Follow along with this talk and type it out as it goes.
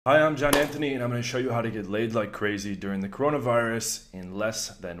Hi, I'm John Anthony, and I'm going to show you how to get laid like crazy during the coronavirus in less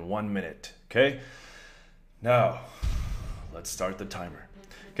than 1 minute. Okay? Now, let's start the timer.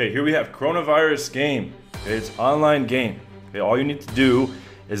 Okay, here we have coronavirus game. Okay, it's online game. Okay, all you need to do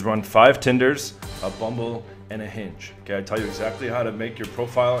is run 5 Tinders, a Bumble, and a Hinge. Okay, I tell you exactly how to make your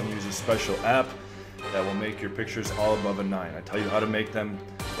profile and use a special app that will make your pictures all above a 9. I tell you how to make them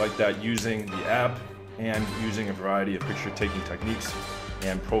like that using the app and using a variety of picture taking techniques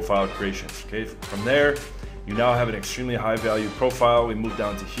and profile creations. Okay, from there, you now have an extremely high value profile. We move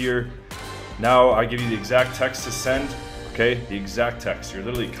down to here. Now I give you the exact text to send. Okay, the exact text. You're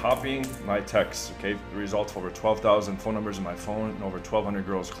literally copying my text. Okay, the result of over 12,000 phone numbers in my phone and over 1,200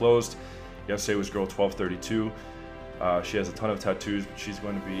 girls closed. Yesterday was girl 1232. She has a ton of tattoos, but she's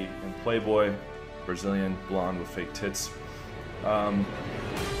going to be in Playboy, Brazilian, blonde with fake tits. You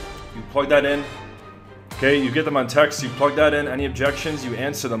plug that in. Okay, you get them on text, you plug that in, any objections, you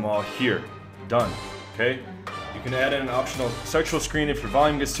answer them all here. Done. Okay? You can add in an optional sexual screen if your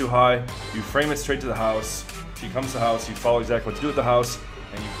volume gets too high. You frame it straight to the house. She comes to the house, you follow exactly what to do with the house,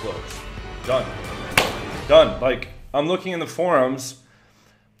 and you close. Done. Done. Like, I'm looking in the forums.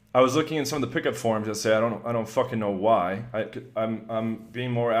 I was looking in some of the pickup forums that say I don't fucking know why. I'm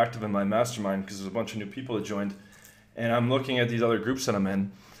being more active in my mastermind because there's a bunch of new people that joined, and I'm looking at these other groups that I'm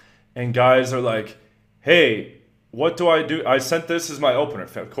in, and guys are like, hey, what do I do? I sent this as my opener.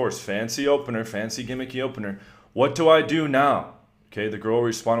 Of course, fancy opener, fancy gimmicky opener. What do I do now? Okay, the girl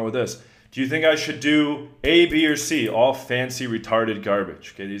responded with this. Do you think I should do A, B, or C? All fancy, retarded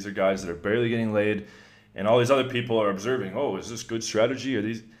garbage. Okay, these are guys that are barely getting laid, and all these other people are observing, oh, is this good strategy? Are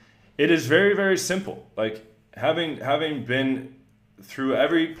these? It is very, very simple. Like, having been through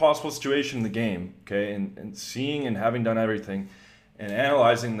every possible situation in the game, okay, and seeing and having done everything, and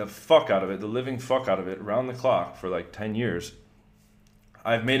analyzing the fuck out of it, the living fuck out of it, around the clock for like 10 years,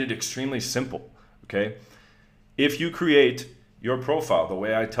 I've made it extremely simple, okay? If you create your profile the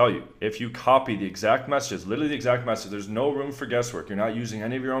way I tell you, if you copy the exact messages, literally the exact message, there's no room for guesswork. You're not using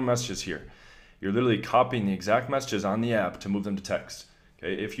any of your own messages here. You're literally copying the exact messages on the app to move them to text,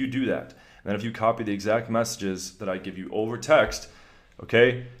 okay? If you do that, and then if you copy the exact messages that I give you over text,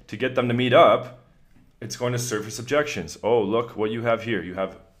 okay, to get them to meet up, it's going to surface objections. Oh, look what you have here.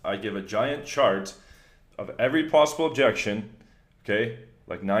 I give a giant chart of every possible objection, okay,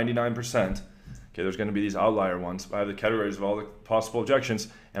 like 99%. Okay, there's going to be these outlier ones. I have the categories of all the possible objections,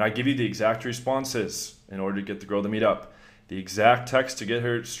 and I give you the exact responses in order to get the girl to meet up. The exact text to get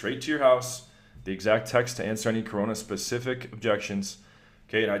her straight to your house, the exact text to answer any corona-specific objections,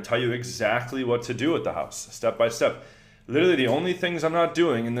 okay, and I tell you exactly what to do at the house, step by step. Literally, the only things I'm not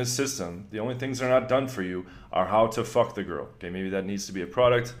doing in this system, the only things that are not done for you, are how to fuck the girl. Okay, maybe that needs to be a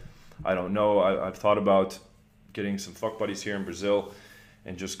product. I don't know. I've thought about getting some fuck buddies here in Brazil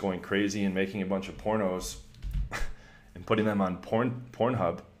and just going crazy and making a bunch of pornos and putting them on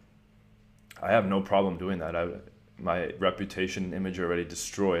Pornhub. I have no problem doing that. My reputation and image are already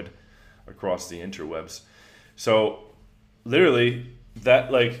destroyed across the interwebs. So, literally,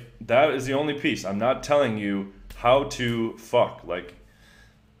 that is the only piece. I'm not telling you how to fuck. Like,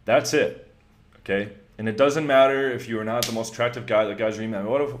 that's it, okay? And it doesn't matter if you are not the most attractive guy. The guys are emailing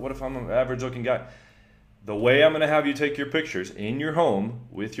me, what if I'm an average looking guy? The way I'm gonna have you take your pictures in your home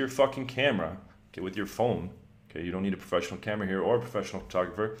with your fucking camera, okay, with your phone, okay, you don't need a professional camera here or a professional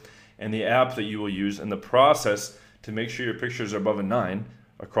photographer, and the app that you will use and the process to make sure your pictures are above a 9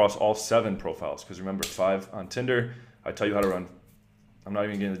 across all 7 profiles. Because remember, 5 on Tinder, I tell you how to run. I'm not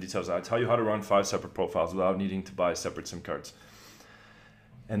even getting into the details. I tell you how to run 5 separate profiles without needing to buy separate SIM cards.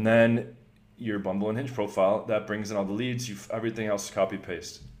 And then your Bumble and Hinge profile, that brings in all the leads. Everything else is copy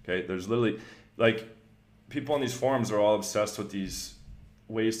paste. Okay, there's literally, like, people on these forums are all obsessed with these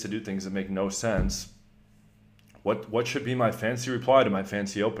ways to do things that make no sense. What should be my fancy reply to my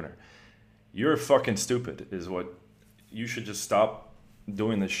fancy opener? You're fucking stupid is what, you should just stop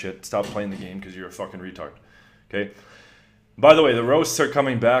doing this shit. Stop playing the game because you're a fucking retard. Okay? By the way, the roasts are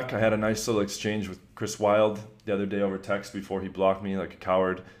coming back. I had a nice little exchange with Chris Wilde the other day over text before he blocked me like a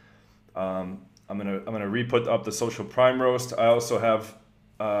coward. I'm gonna re-put up the Social Prime roast. I also have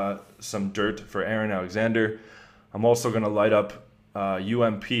some dirt for Aaron Alexander. I'm also gonna light up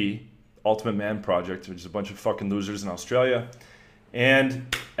UMP, Ultimate Man Project, which is a bunch of fucking losers in Australia,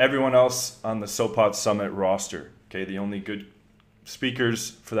 and everyone else on the Sopot Summit roster. Okay, the only good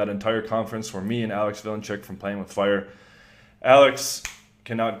speakers for that entire conference were me and Alex Vilenchik from Playing with Fire. Alex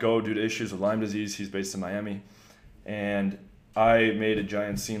cannot go due to issues with Lyme disease. He's based in Miami. And I made a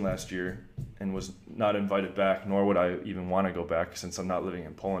giant scene last year and was not invited back, nor would I even want to go back since I'm not living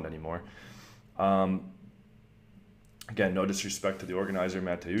in Poland anymore. Again, no disrespect to the organizer,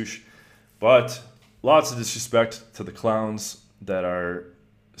 Mateusz, but lots of disrespect to the clowns that are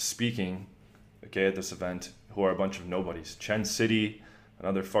speaking, okay, at this event, who are a bunch of nobodies. Chen City,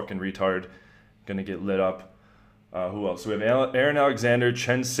 another fucking retard, gonna get lit up. Who else? We have Aaron Alexander,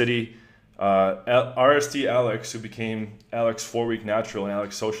 Chen City, RSD Alex, who became Alex 4-Week Natural and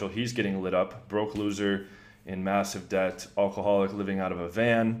Alex Social. He's getting lit up. Broke loser in massive debt, alcoholic, living out of a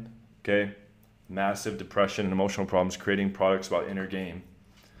van, okay? Massive depression and emotional problems, creating products about inner game.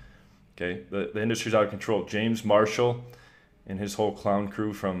 Okay, the industry's out of control. James Marshall and his whole clown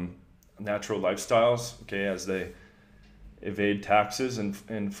crew from Natural Lifestyles, okay, as they evade taxes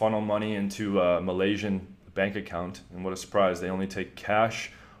and funnel money into a Malaysian bank account. And what a surprise, they only take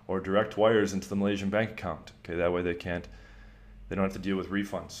cash or direct wires into the Malaysian bank account. Okay, that way they don't have to deal with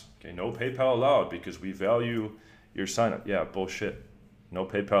refunds. Okay, no PayPal allowed because we value your sign up. Yeah, bullshit. No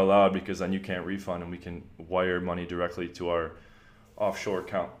PayPal allowed because then you can't refund and we can wire money directly to our offshore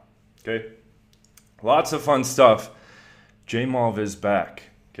account. Okay, lots of fun stuff. J-Malv is back.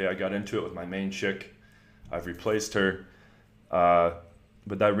 Okay, I got into it with my main chick. I've replaced her, but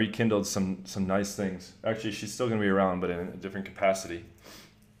that rekindled some nice things. Actually, she's still gonna be around, but in a different capacity.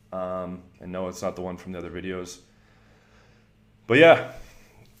 And no, it's not the one from the other videos. But yeah,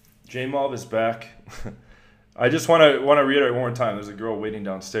 J-Malv is back. I just want to reiterate one more time. There's a girl waiting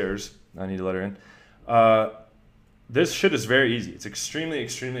downstairs. I need to let her in. This shit is very easy. It's extremely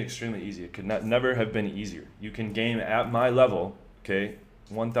easy. It could never have been easier. You can game at my level, okay?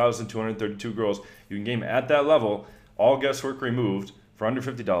 1,232 girls. You can game at that level, all guesswork removed, for under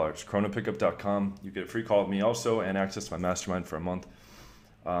 $50. ChronoPickup.com. You get a free call with me also and access to my mastermind for a month.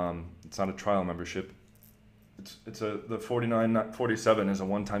 It's not a trial membership. The $49.47 is a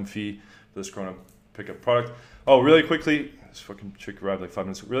one-time fee for this Chrono Pickup product. Oh, really quickly, this fucking chick arrived like 5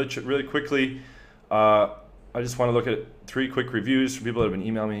 minutes. Really quickly, I just want to look at 3 quick reviews from people that have been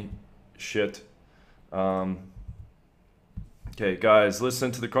emailing me shit. Okay, guys,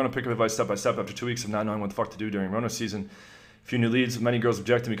 listen to the Chrono Pickup advice step by step. After 2 weeks of not knowing what the fuck to do during Rona season, few new leads. Many girls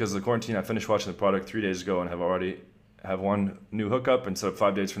objected because of the quarantine. I finished watching the product 3 days ago and have one new hookup and set up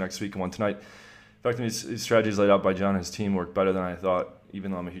 5 dates for next week and one tonight. In fact, these strategies laid out by John and his team work better than I thought,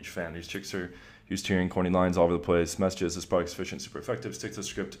 even though I'm a huge fan. These chicks are used to hearing corny lines all over the place. Messages, this product's efficient, super effective, stick to the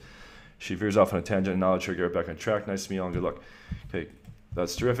script. She veers off on a tangent and knowledge her, get her back on track. Nice to meet you all and good luck. Okay,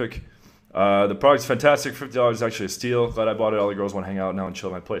 that's terrific. The product's fantastic. $50 is actually a steal. Glad I bought it. All the girls want to hang out now and chill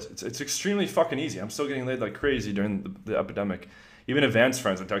at my place. It's extremely fucking easy. I'm still getting laid like crazy during the epidemic. Even advanced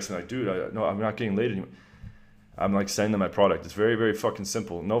friends are texting me like, dude, no, I'm not getting laid anymore. I'm like sending them my product. It's very fucking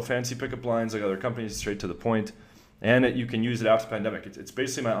simple. No fancy pickup lines like other companies, straight to the point. And you can use it after the pandemic. It's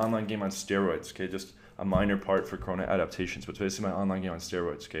basically my online game on steroids, okay? Just a minor part for Corona adaptations, but it's basically my online game on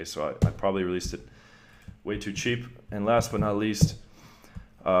steroids, okay? So I probably released it way too cheap. And last but not least,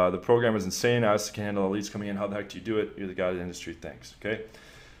 the program is insane. I can handle the leads coming in. How the heck do you do it? You're the guy of the industry. Thanks, okay?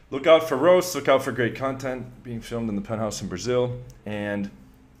 Look out for roasts. Look out for great content being filmed in the penthouse in Brazil. And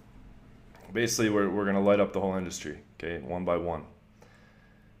basically, we're going to light up the whole industry, okay, one by one,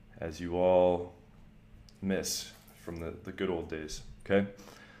 as you all miss from the good old days, okay?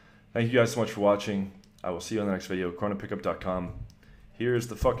 Thank you guys so much for watching. I will see you on the next video. ChronoPickup.com. Here's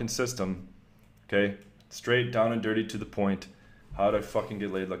the fucking system, okay? Straight down and dirty to the point. How to fucking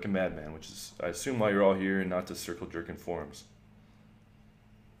get laid like a madman, which is, I assume, why you're all here and not to circle jerking forums.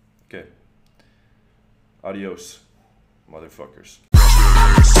 Okay. Adios, motherfuckers.